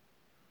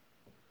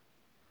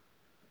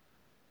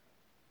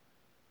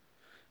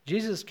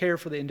 Jesus' care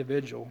for the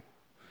individual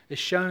is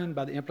shown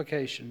by the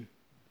implication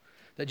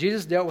that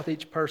Jesus dealt with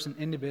each person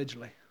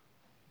individually,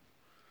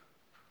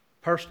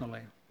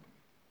 personally.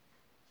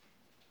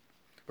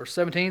 Verse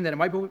 17, that it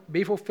might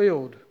be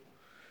fulfilled,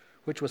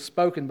 which was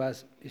spoken by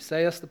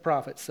Isaiah the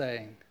prophet,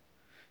 saying,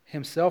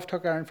 himself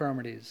took our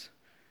infirmities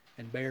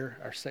and bare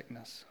our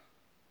sickness.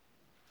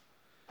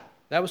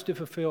 That was to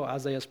fulfill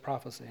Isaiah's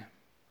prophecy.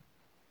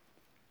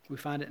 We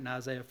find it in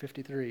Isaiah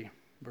 53,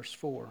 verse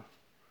 4.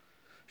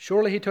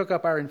 Surely he took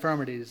up our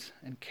infirmities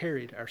and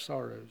carried our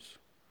sorrows.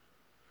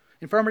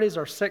 Infirmities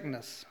are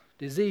sickness,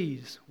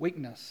 disease,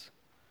 weakness.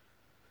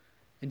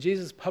 In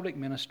Jesus' public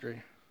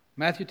ministry,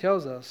 Matthew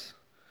tells us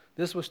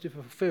this was to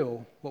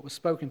fulfill what was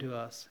spoken to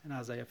us in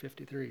Isaiah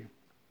 53.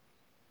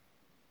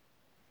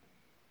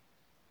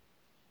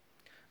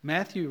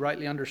 Matthew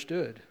rightly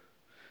understood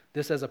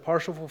this as a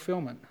partial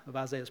fulfillment of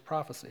Isaiah's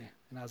prophecy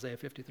in Isaiah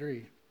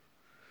 53,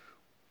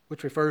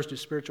 which refers to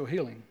spiritual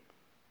healing.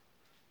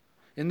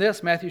 In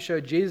this, Matthew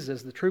showed Jesus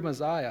as the true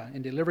Messiah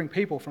in delivering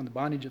people from the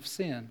bondage of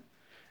sin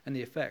and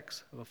the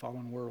effects of a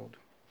fallen world.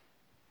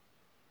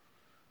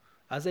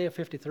 Isaiah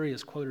 53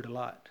 is quoted a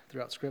lot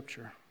throughout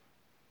Scripture.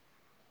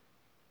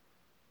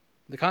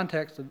 The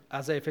context of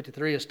Isaiah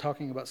 53 is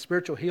talking about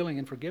spiritual healing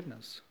and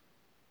forgiveness.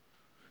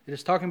 It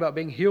is talking about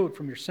being healed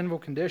from your sinful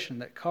condition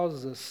that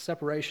causes a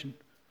separation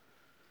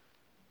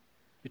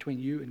between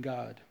you and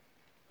God.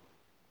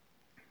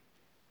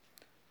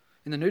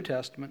 In the New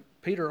Testament,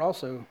 Peter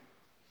also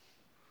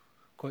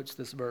quotes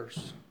this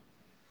verse.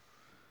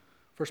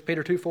 1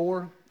 Peter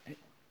 2:4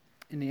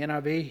 in the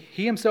NIV,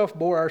 he himself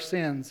bore our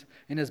sins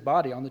in his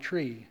body on the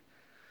tree,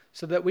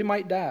 so that we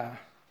might die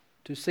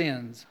to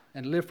sins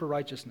and live for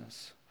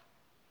righteousness.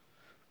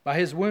 By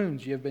his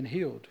wounds you have been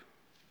healed.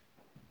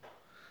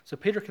 So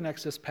Peter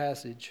connects this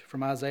passage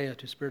from Isaiah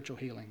to spiritual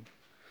healing.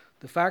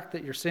 The fact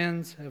that your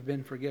sins have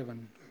been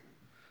forgiven,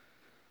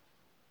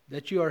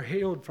 that you are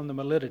healed from the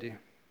malignity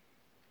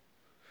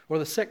or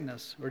the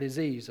sickness or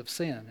disease of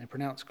sin and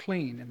pronounced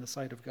clean in the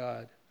sight of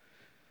God,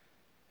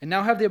 and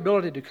now have the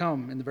ability to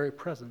come in the very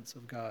presence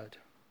of God.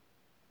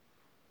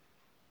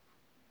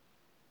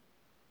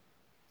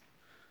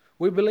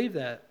 We believe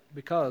that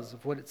because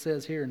of what it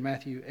says here in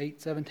Matthew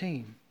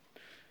 8:17.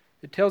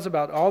 It tells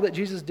about all that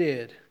Jesus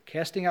did,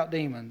 casting out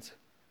demons,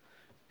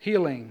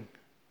 healing,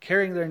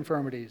 carrying their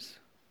infirmities.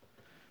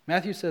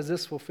 Matthew says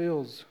this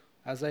fulfills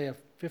Isaiah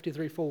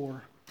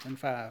 53:4 and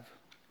 5.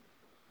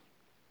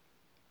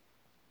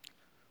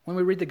 When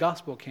we read the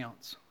gospel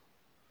accounts,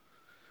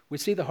 we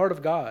see the heart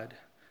of God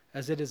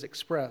as it is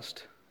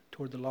expressed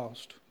toward the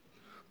lost,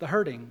 the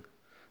hurting,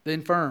 the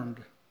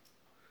infirmed.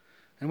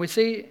 And we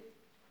see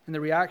in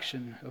the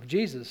reaction of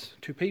Jesus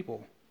to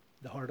people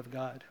the heart of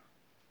God.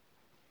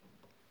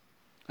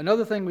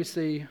 Another thing we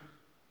see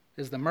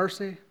is the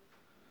mercy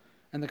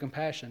and the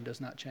compassion does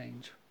not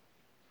change.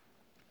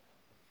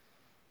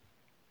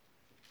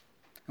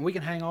 And we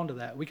can hang on to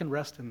that. We can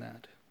rest in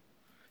that.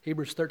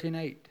 Hebrews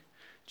 13:8.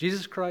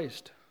 Jesus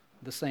Christ,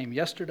 the same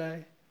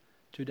yesterday,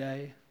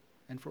 today,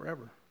 and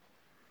forever.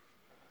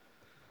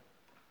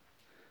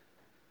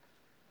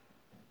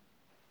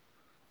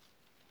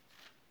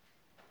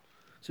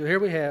 So here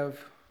we have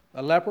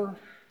a leper,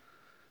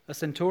 a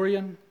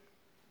centurion,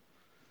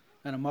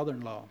 and a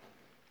mother-in-law.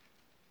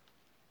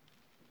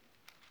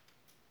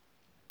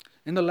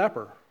 In the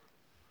leper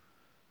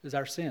is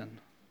our sin.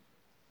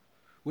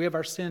 We have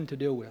our sin to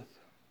deal with.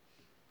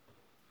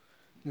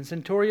 In the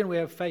centurion, we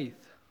have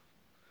faith,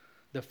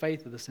 the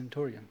faith of the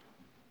centurion.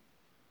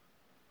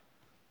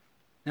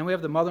 Then we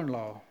have the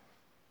mother-in-law.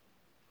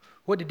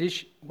 What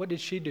did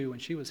she do when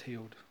she was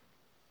healed?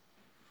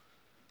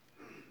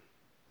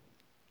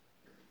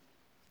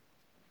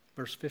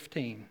 Verse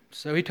 15.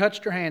 So he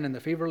touched her hand and the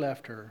fever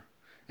left her,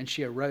 and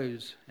she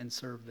arose and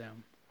served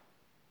them.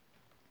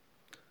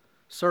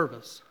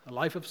 Service, a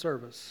life of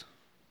service.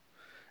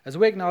 As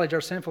we acknowledge our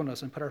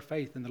sinfulness and put our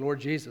faith in the Lord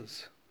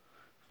Jesus,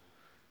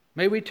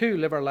 may we too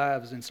live our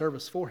lives in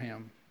service for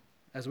him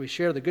as we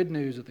share the good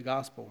news of the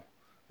gospel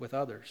with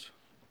others.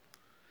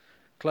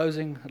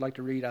 Closing, I'd like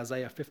to read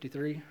Isaiah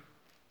 53.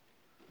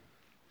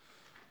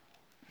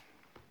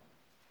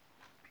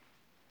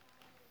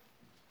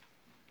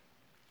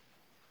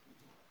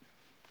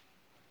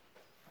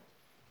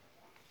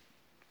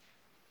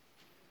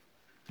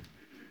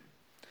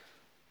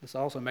 This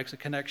also makes a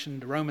connection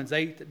to Romans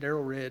 8 that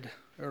Darrell read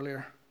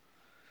earlier.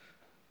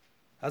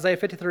 Isaiah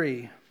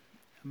 53,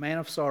 a man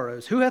of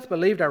sorrows. Who hath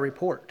believed our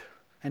report?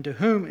 And to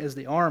whom is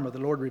the arm of the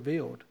Lord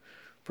revealed?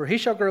 For he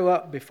shall grow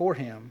up before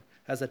him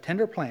as a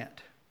tender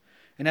plant,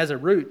 and as a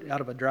root out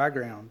of a dry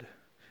ground.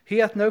 He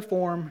hath no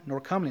form nor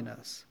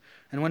comeliness,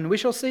 and when we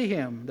shall see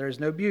him, there is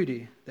no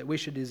beauty that we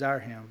should desire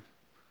him.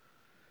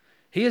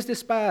 He is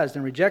despised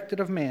and rejected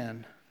of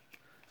men,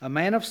 a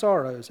man of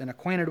sorrows and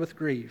acquainted with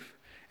grief.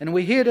 And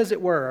we hid, as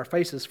it were, our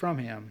faces from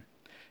him.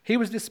 He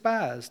was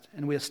despised,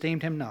 and we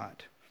esteemed him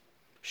not.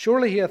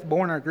 Surely he hath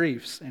borne our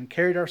griefs and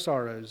carried our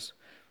sorrows.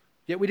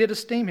 Yet we did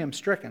esteem him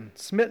stricken,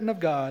 smitten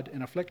of God,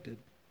 and afflicted.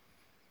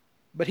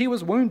 But he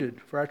was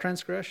wounded for our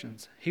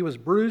transgressions. He was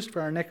bruised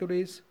for our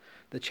iniquities.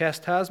 The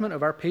chastisement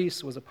of our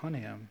peace was upon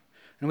him,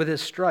 and with his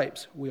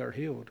stripes we are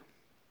healed.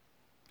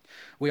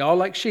 We all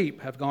like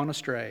sheep have gone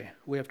astray.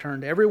 We have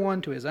turned every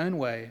one to his own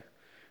way,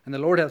 and the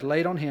Lord hath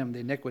laid on him the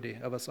iniquity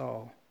of us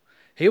all.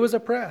 He was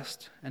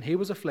oppressed, and he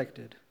was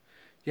afflicted,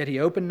 yet he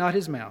opened not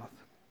his mouth.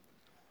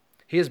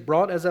 He is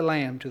brought as a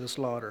lamb to the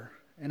slaughter,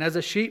 and as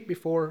a sheep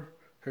before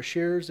her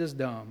shearers is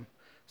dumb,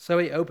 so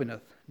he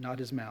openeth not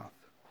his mouth.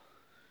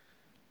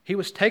 He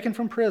was taken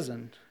from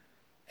prison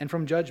and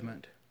from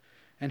judgment,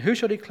 and who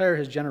shall declare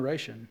his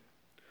generation?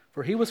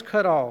 For he was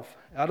cut off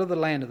out of the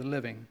land of the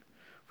living.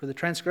 For the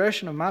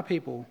transgression of my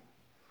people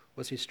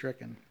was he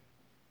stricken.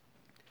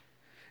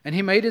 And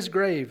he made his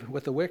grave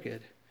with the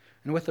wicked,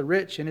 and with the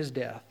rich in his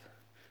death,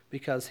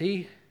 because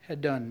he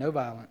had done no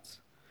violence,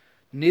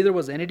 neither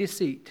was any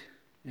deceit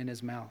in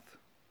his mouth.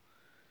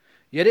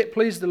 Yet it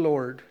pleased the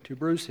Lord to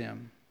bruise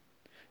him.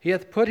 He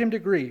hath put him to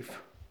grief.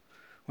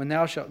 When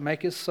thou shalt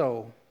make his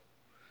soul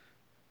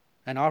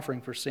an offering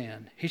for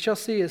sin, he shall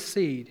see his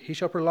seed, he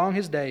shall prolong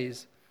his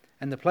days,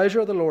 and the pleasure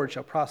of the Lord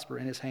shall prosper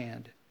in his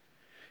hand.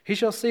 He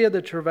shall see of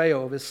the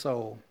travail of his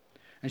soul,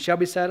 and shall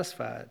be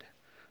satisfied.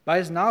 By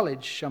his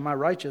knowledge shall my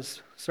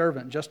righteous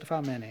servant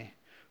justify many,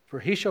 for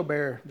he shall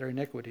bear their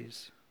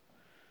iniquities.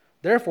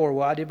 Therefore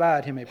will I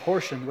divide him a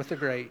portion with the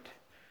great,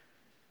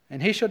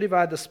 and he shall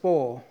divide the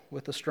spoil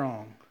with the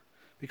strong,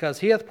 because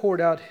he hath poured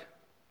out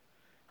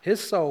his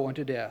soul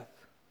unto death,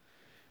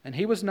 and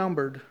he was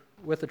numbered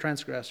with the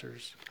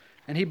transgressors,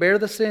 and he bare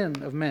the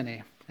sin of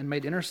many, and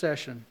made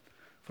intercession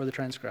for the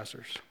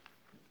transgressors.